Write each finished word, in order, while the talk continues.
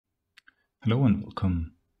Hello and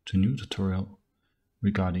welcome to a new tutorial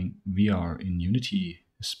regarding VR in Unity,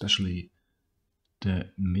 especially the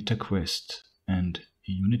MetaQuest and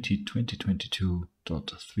Unity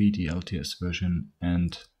 2022.3D LTS version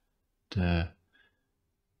and the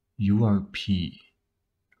URP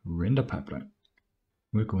render pipeline.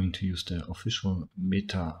 We're going to use the official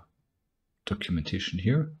meta documentation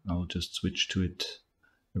here. I'll just switch to it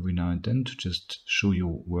every now and then to just show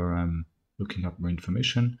you where I'm looking up more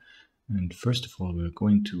information. And first of all, we're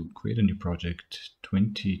going to create a new project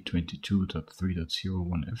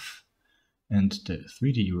 2022.3.01f and the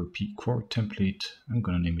 3D URP core template. I'm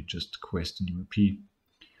going to name it just Quest in URP.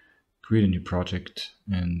 Create a new project,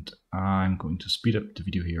 and I'm going to speed up the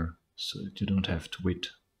video here so that you don't have to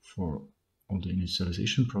wait for all the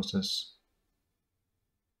initialization process.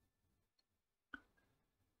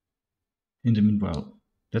 In the meanwhile,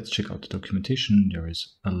 let's check out the documentation. There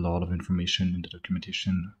is a lot of information in the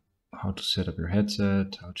documentation. How to set up your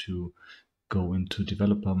headset, how to go into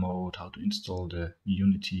developer mode, how to install the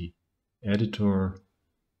Unity editor.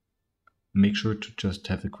 Make sure to just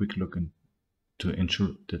have a quick look and to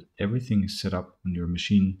ensure that everything is set up on your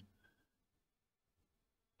machine.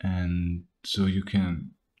 And so you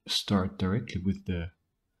can start directly with the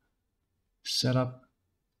setup.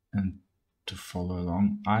 And to follow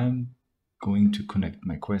along, I'm going to connect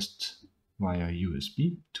my Quest via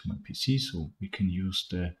USB to my PC so we can use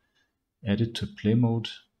the edit to play mode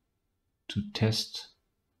to test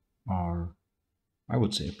our, I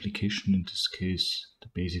would say, application, in this case, the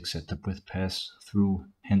basic setup with pass-through,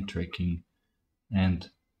 hand tracking,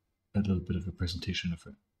 and a little bit of a presentation of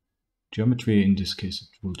a geometry. In this case, it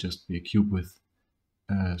will just be a cube with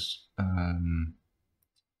a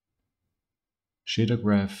shader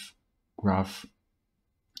graph,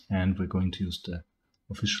 and we're going to use the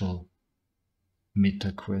official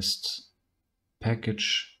MetaQuest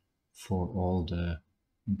package for all the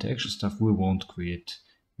interaction stuff. We won't create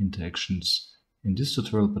interactions in this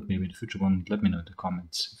tutorial, but maybe in the future one. Let me know in the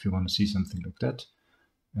comments if you want to see something like that.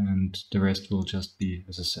 And the rest will just be,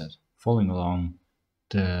 as I said, following along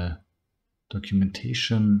the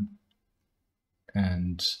documentation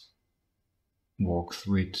and walk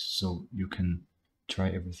through it so you can try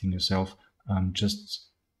everything yourself. Just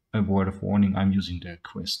a word of warning, I'm using the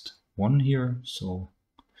Quest 1 here, so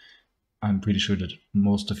I'm pretty sure that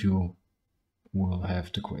most of you will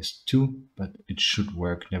have the Quest 2, but it should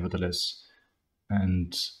work nevertheless.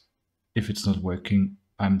 And if it's not working,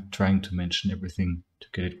 I'm trying to mention everything to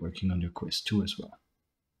get it working on your Quest 2 as well.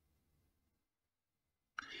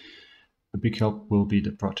 A big help will be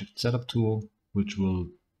the project setup tool, which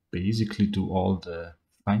will basically do all the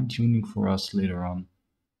fine-tuning for us later on.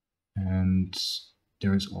 And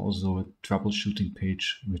there is also a troubleshooting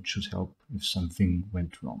page which should help if something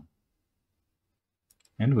went wrong.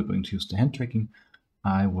 And we're going to use the hand tracking.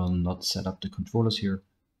 I will not set up the controllers here,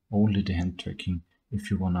 only the hand tracking.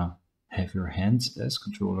 If you want to have your hands as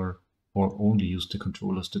controller or only use the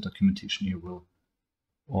controllers, the documentation here will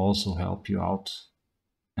also help you out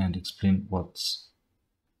and explain what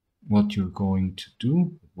you're going to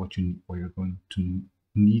do, what you're going to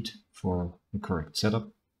need for the correct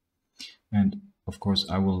setup. And of course,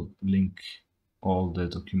 I will link all the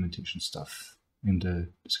documentation stuff in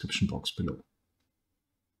the description box below.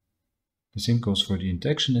 The same goes for the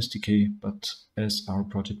interaction SDK, but as our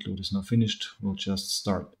project load is now finished, we'll just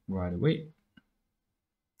start right away.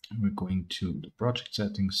 We're going to the project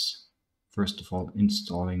settings. First of all,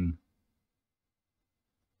 installing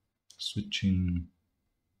the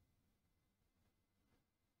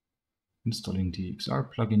XR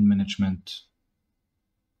plugin management.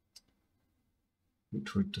 Wait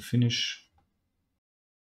for it to finish.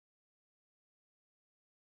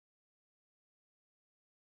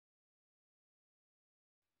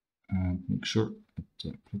 And make sure at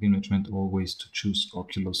the plugin management always to choose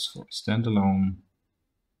Oculus for standalone.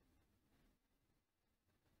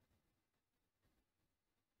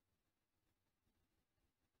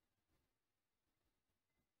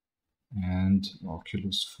 And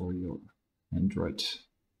Oculus for your Android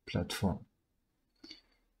platform.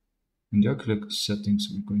 In the Oculus settings,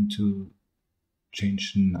 we're going to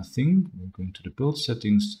change nothing. We're going to the build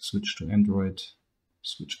settings, switch to Android,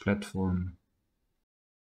 switch platform.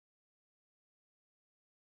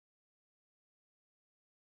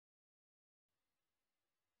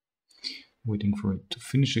 Waiting for it to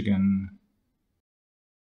finish again.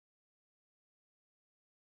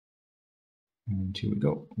 And here we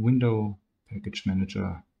go, window, package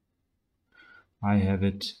manager. I have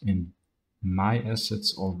it in my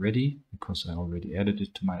assets already because I already added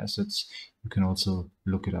it to my assets. You can also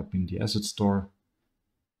look it up in the asset store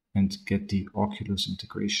and get the Oculus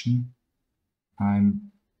integration.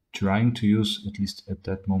 I'm trying to use, at least at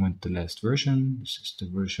that moment, the last version. This is the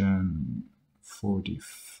version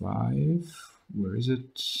 45. Where is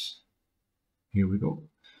it? Here we go.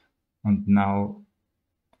 And now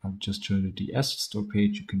I'll just show you the asset store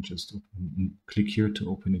page. You can just click here to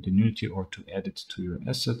open it in Unity or to add it to your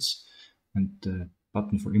assets. And the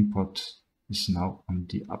button for import is now on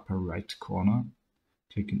the upper right corner.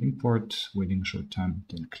 Clicking import, waiting a short time,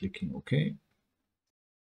 then clicking OK.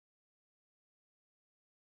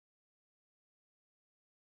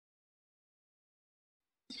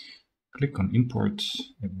 Click on import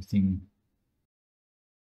everything.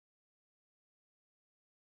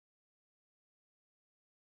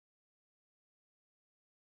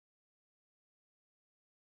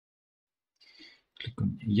 Click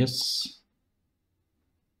on yes.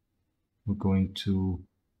 We're going to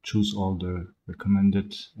choose all the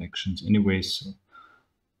recommended actions anyway, so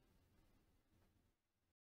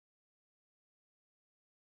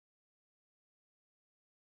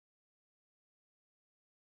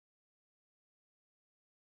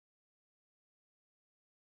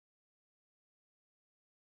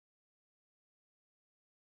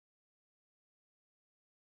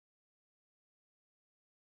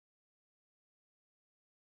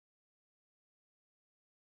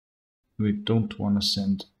we don't want to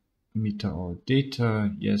send meter or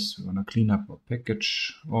data. Yes, we want to clean up our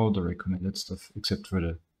package, all the recommended stuff except for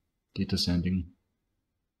the data sending.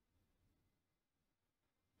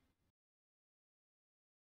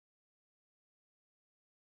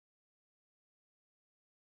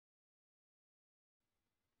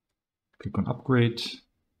 Click on upgrade,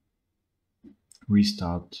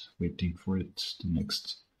 restart, waiting for it. The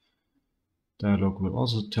next dialog will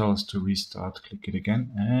also tell us to restart. Click it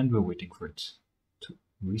again, and we're waiting for it to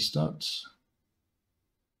restart.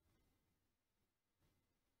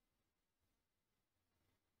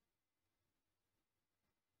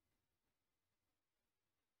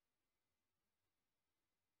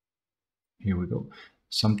 Here we go.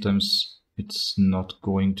 Sometimes it's not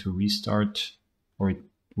going to restart, or it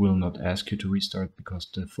will not ask you to restart because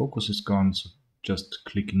the focus is gone. So just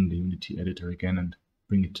clicking the Unity editor again and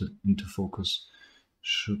bring it into focus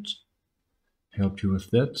should help you with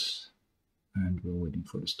that. And we're waiting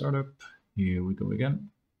for the startup. Here we go again.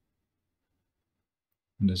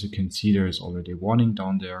 And as you can see, there is already a warning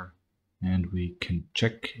down there. And we can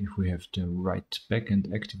check if we have the right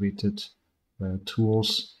backend activated via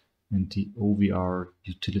tools and the OVR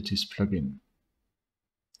utilities plugin.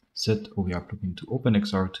 Set OVR plugin to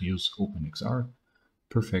OpenXR to use OpenXR.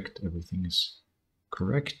 Perfect, everything is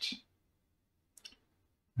correct.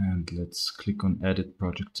 And let's click on Edit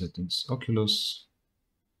Project Settings Oculus.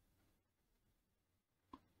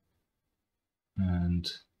 And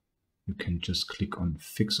you can just click on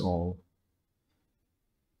Fix All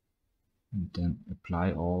and then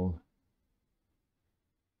Apply All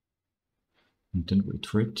and then wait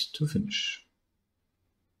for it to finish.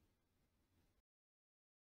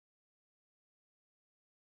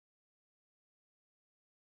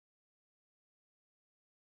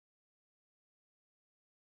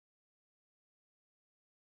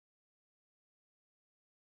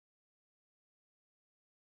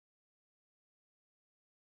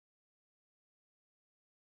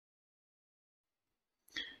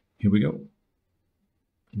 Here we go.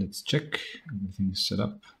 Let's check. Everything is set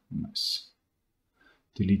up. Nice.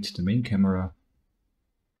 Delete the main camera.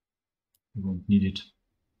 We won't need it.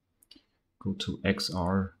 Go to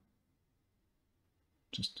XR.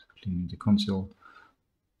 Just cleaning the console.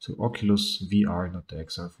 So Oculus VR, not the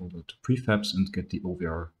XR folder, to prefabs and get the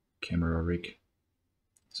OVR camera rig.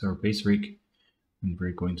 It's our base rig, and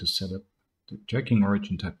we're going to set up the tracking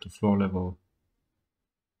origin type to floor level,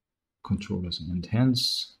 controllers and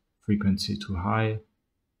hands, frequency to high,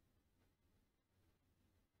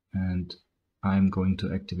 and I'm going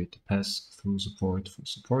to activate the pass-through support for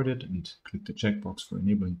supported and click the checkbox for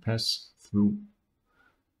enabling pass-through.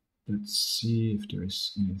 Let's see if there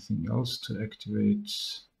is anything else to activate.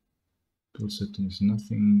 Tool settings,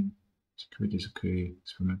 nothing. Security is okay.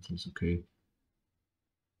 Experimental is okay.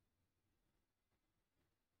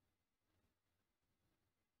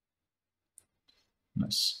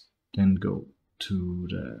 Nice. Then go to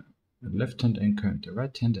the left-hand anchor and the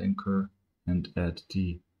right-hand anchor and add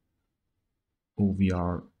the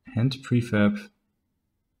OVR hand prefab.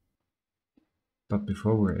 But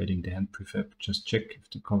before we're adding the hand prefab, just check if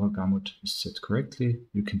the color gamut is set correctly.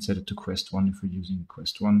 You can set it to Quest 1 if we're using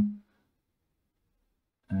Quest 1.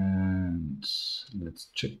 And let's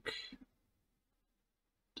check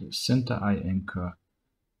the center eye anchor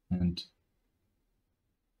and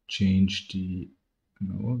change the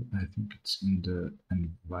No, I think it's in the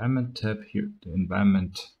environment tab here. The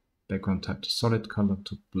environment background type to solid color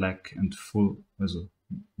to black and full, also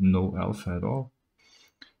no alpha at all.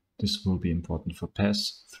 This will be important for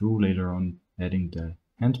pass through later on, adding the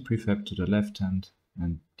hand prefab to the left hand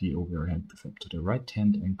and the OVR hand prefab to the right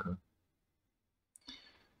hand anchor.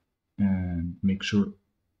 And make sure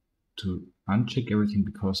to uncheck everything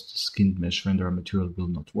because the skinned mesh renderer material will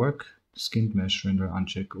not work. Skinned mesh renderer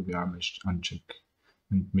uncheck, OVR mesh uncheck.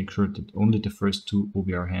 And make sure that only the first two,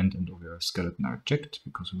 OVR hand and OVR skeleton, are checked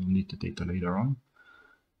because we will need the data later on.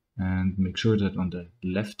 And make sure that on the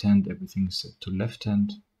left hand everything is set to left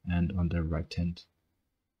hand, and on the right hand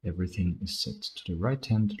everything is set to the right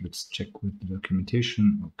hand. Let's check with the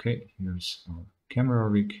documentation. Okay, here's our camera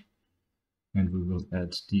rig, and we will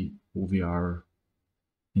add the OVR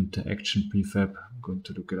interaction prefab. I'm going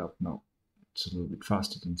to look it up now. It's a little bit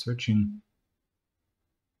faster than searching.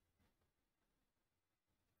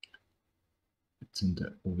 It's in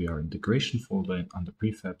the OVR integration folder under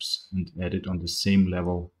prefabs and added on the same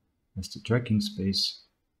level as the tracking space.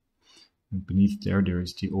 And beneath there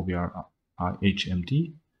is the OVR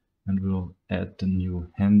HMD, and we'll add the new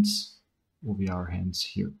hands, OVR hands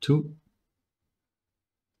here too.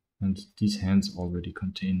 And these hands already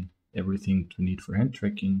contain everything we need for hand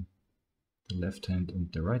tracking, the left hand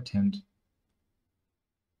and the right hand.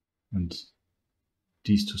 And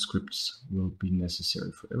these two scripts will be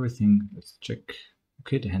necessary for everything. Let's check.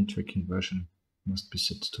 Okay, the hand tracking version must be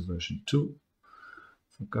set to version 2.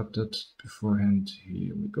 Forgot that beforehand.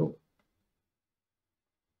 Here we go.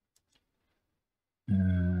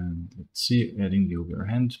 And let's see, adding the OVR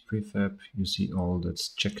hand prefab. You see all that's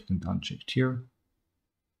checked and unchecked here.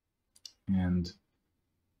 And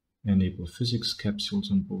enable physics capsules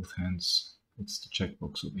on both hands. That's the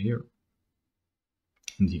checkbox over here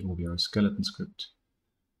in the OVR skeleton script.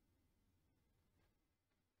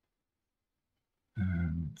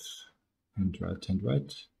 And hand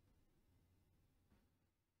right.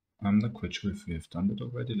 I'm not quite sure if we have done that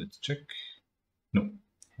already. Let's check. No,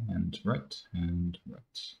 hand right. And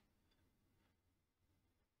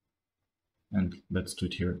let's do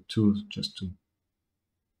it here too, just to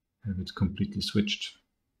have it completely switched.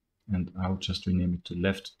 And I'll just rename it to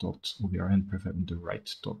left.OVR hand prefab and the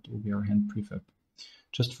right.OVR hand prefab,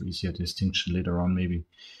 just for easier distinction later on, maybe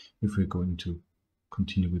if we're going to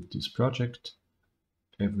continue with this project.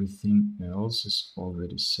 Everything else is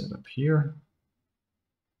already set up here.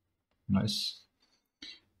 Nice.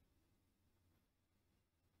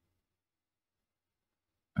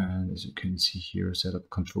 And as you can see here, set up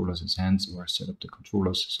controllers as hands or set up the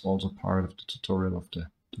controllers is also part of the tutorial of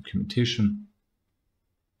the documentation.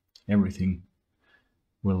 Everything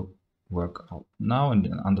will work out now, and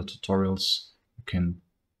then under tutorials you can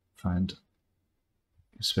find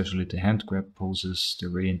especially the hand grab poses, the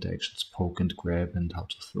ray interactions, poke and grab, and how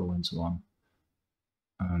to throw and so on.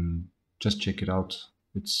 Just check it out.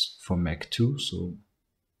 It's for Mac too, so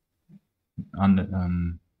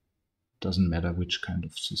doesn't matter which kind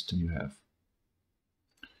of system you have.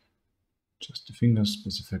 Just the fingers,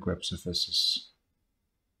 specify grab surfaces,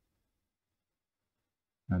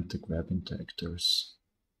 and the grab interactors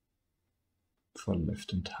for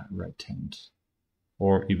left and right hand,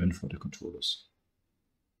 or even for the controllers,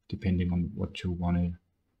 depending on what you wanna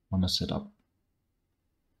set up.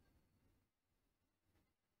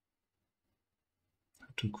 How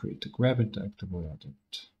to create a grab interactor, well,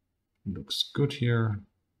 that looks good here.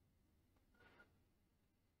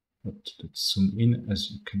 But let's zoom in.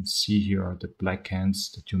 As you can see, here are the black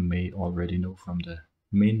hands that you may already know from the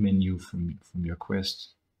main menu from your quest.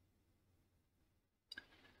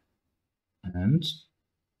 And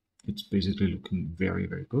it's basically looking very,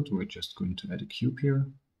 very good. We're just going to add a cube here.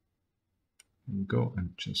 Here we go,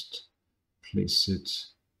 and just place it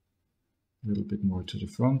a little bit more to the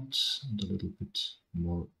front and a little bit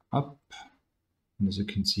more up. And as you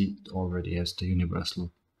can see, it already has the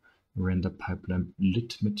universal render pipeline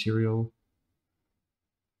lit material,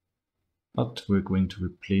 but we're going to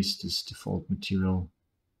replace this default material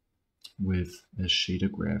with a shader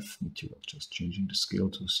graph material, just changing the scale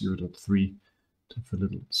to 0.3 to have a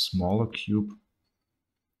little smaller cube.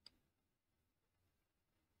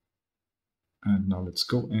 And now let's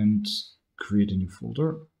go and create a new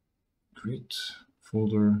folder. Create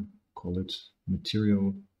folder, call it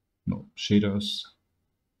shaders.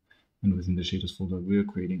 And within the shaders folder, we are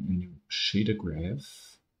creating a new shader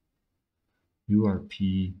graph,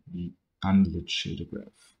 URP, the unlit shader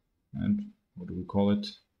graph. And what do we call it?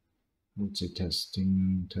 I would say test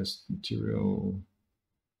material,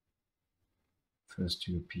 first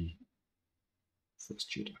URP, first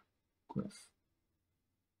shader graph.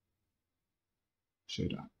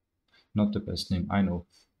 shader. Not the best name, I know.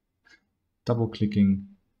 Double clicking,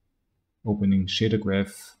 opening shader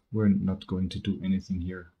graph. We're not going to do anything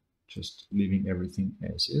here, just leaving everything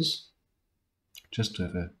as is, just to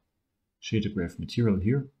have a shader graph material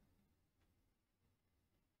here.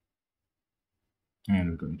 And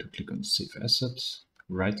we're going to click on Save Asset,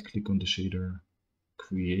 right click on the shader,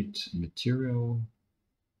 create material.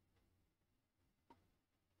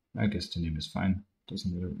 I guess the name is fine,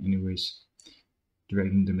 doesn't matter anyways.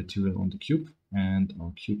 Dragging the material on the cube, and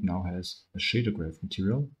our cube now has a shader graph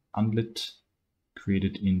material, unlit,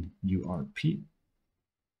 created in URP.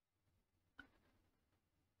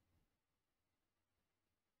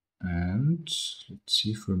 And let's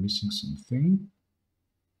see if we're missing something.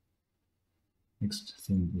 Next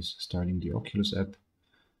thing is starting the Oculus app.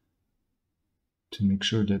 To make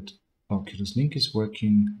sure that Oculus Link is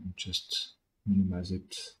working, just minimize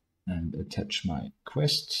it and attach my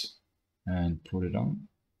Quest and put it on.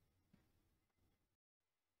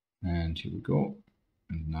 And here we go.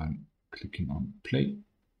 And now I'm clicking on play.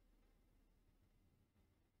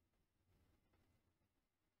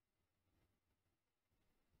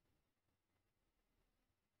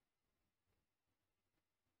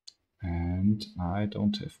 And I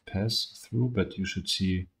don't have pass through, but you should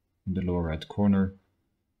see in the lower right corner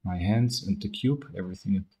my hands and the cube.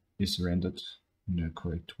 Everything is rendered in the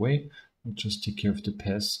correct way. I'll just take care of the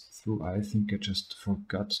pass through. I think I just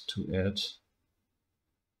forgot to add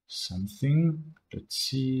something. Let's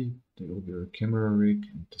see, the over camera rig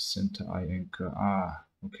and the center eye anchor. Ah,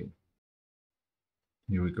 okay.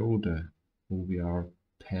 Here we go, the OVR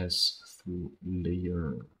pass through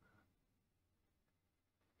layer.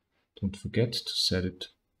 Don't forget to set it,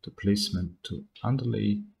 the placement to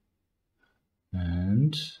underlay,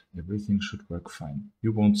 and everything should work fine.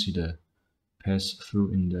 You won't see the pass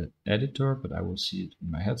through in the editor, but I will see it in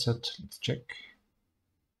my headset. Let's check.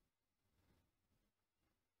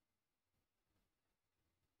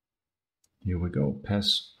 Here we go,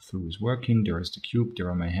 pass through is working. There is the cube, there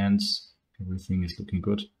are my hands. Everything is looking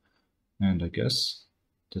good. And I guess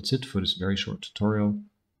that's it for this very short tutorial.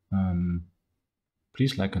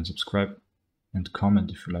 Please like and subscribe and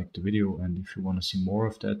comment if you liked the video, and if you want to see more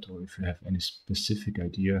of that, or if you have any specific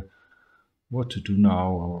idea what to do now,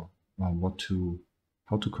 or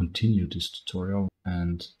how to continue this tutorial.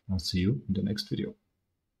 And I'll see you in the next video.